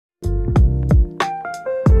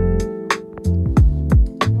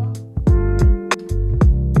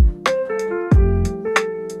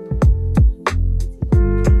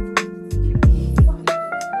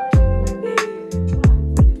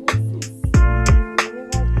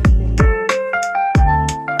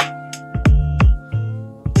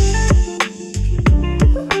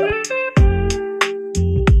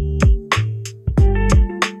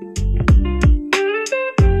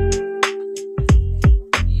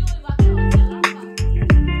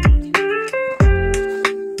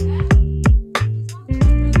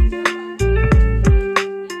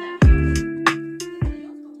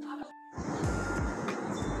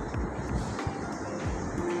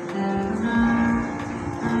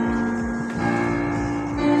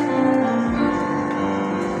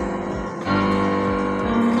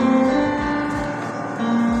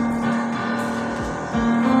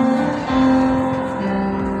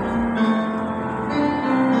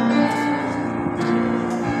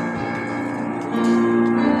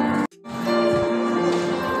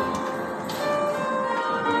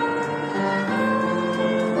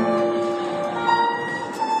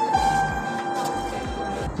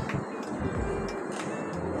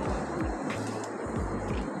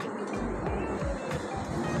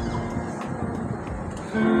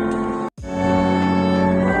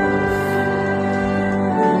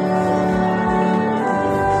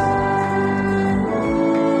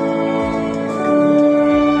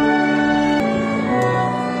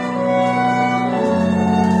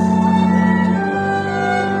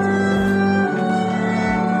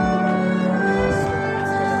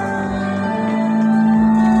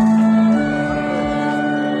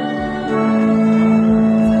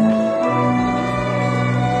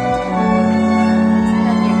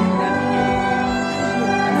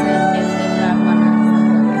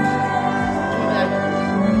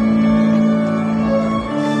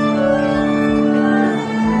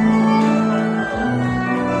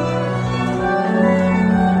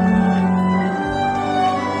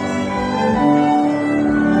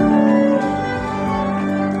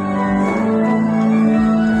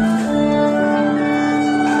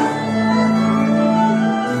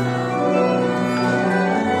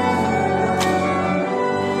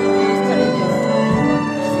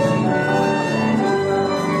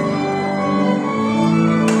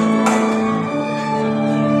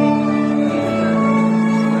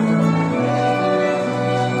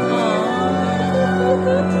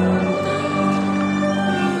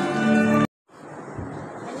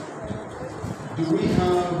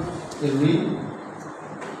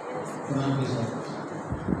please.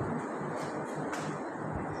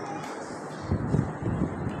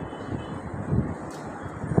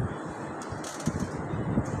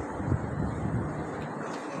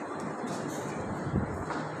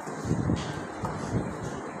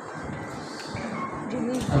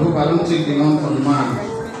 I hope I don't take the one for the man.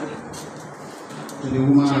 To the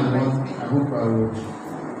woman, I hope I will.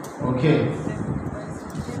 Okay.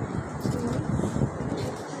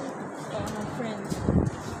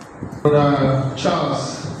 Brother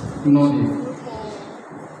Charles Nodi,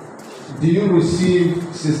 do you receive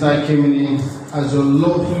Sister Kemini as your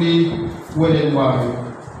lawfully wedded wife,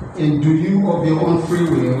 and do you of your own free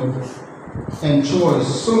will and choice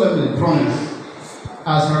solemnly promise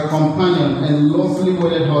as her companion and lawfully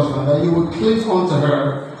wedded husband that you will cleave unto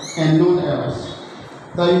her and none else,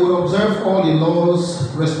 that you will observe all the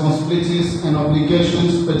laws, responsibilities, and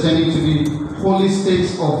obligations pertaining to the holy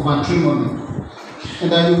states of matrimony,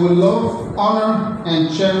 and that you will love, honor,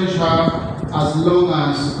 and cherish her as long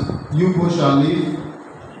as you both shall live?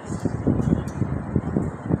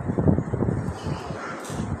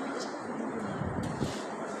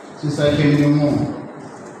 Sister Kemini,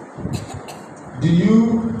 do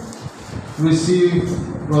you receive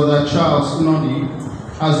Brother Charles Nodi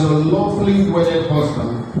as your lawfully wedded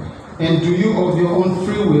husband, and do you of your own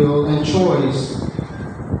free will and choice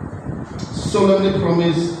solemnly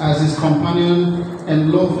promise as his companion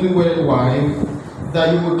and lawfully wedded wife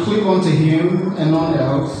that you will cleave unto him and none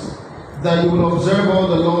else, that you will observe all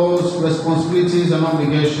the laws, responsibilities, and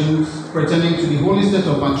obligations pertaining to the holy state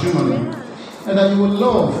of matrimony, and that you will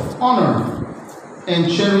love, honor,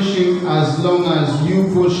 and cherish him as long as you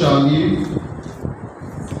both shall live?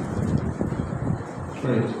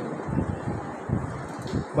 Great.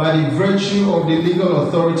 By the virtue of the legal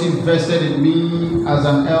authority vested in me as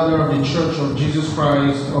an elder of the Church of Jesus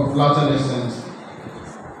Christ of Latter-day Saints,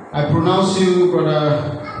 I pronounce you,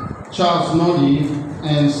 Brother Charles Nodi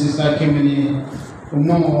and Sister Kemini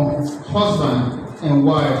Umo, husband and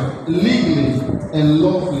wife, legally and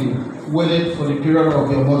lawfully wedded for the period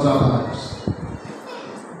of your mortal lives.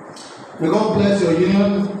 May God bless your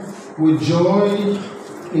union with joy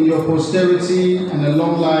in your posterity and a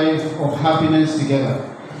long life of happiness together.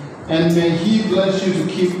 And may He bless you to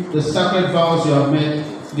keep the sacred vows you have made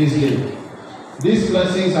this day. These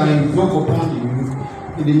blessings are invoked upon you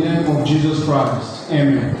in the name of Jesus Christ.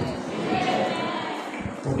 Amen.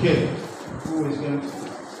 Okay. Who is going to?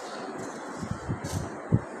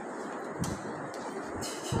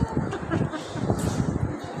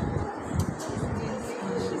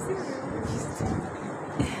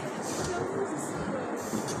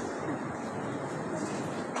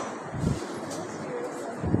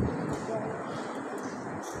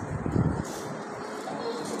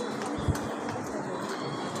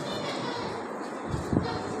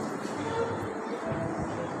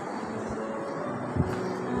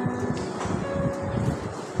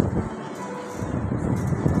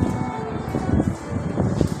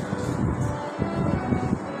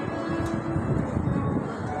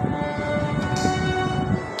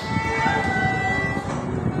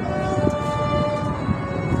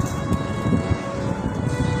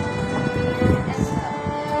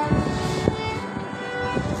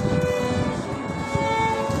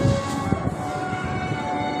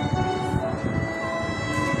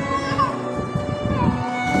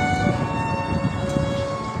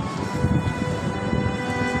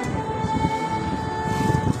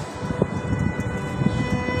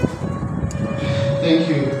 Thank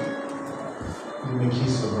you. You may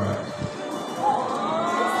kiss your bride.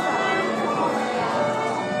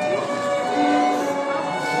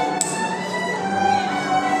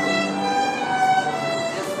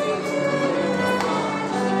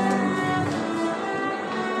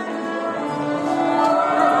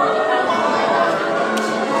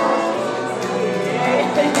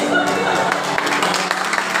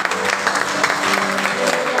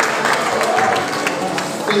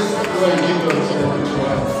 Please go and give them to them.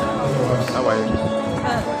 How are you?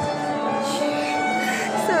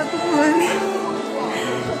 So good.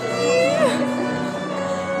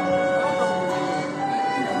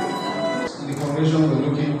 The congregation were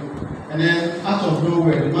looking, and then out of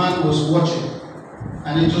nowhere, the man was watching,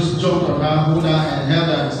 and he just jumped on her, hold her, and held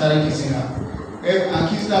her, and started kissing her. And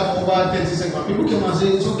kissed her for over 30 seconds. People came and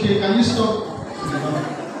said, "It's okay, can you stop?"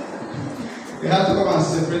 They had to come and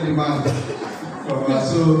separate the man from her.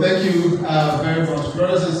 So thank you very much,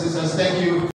 brothers and sisters. Thank you.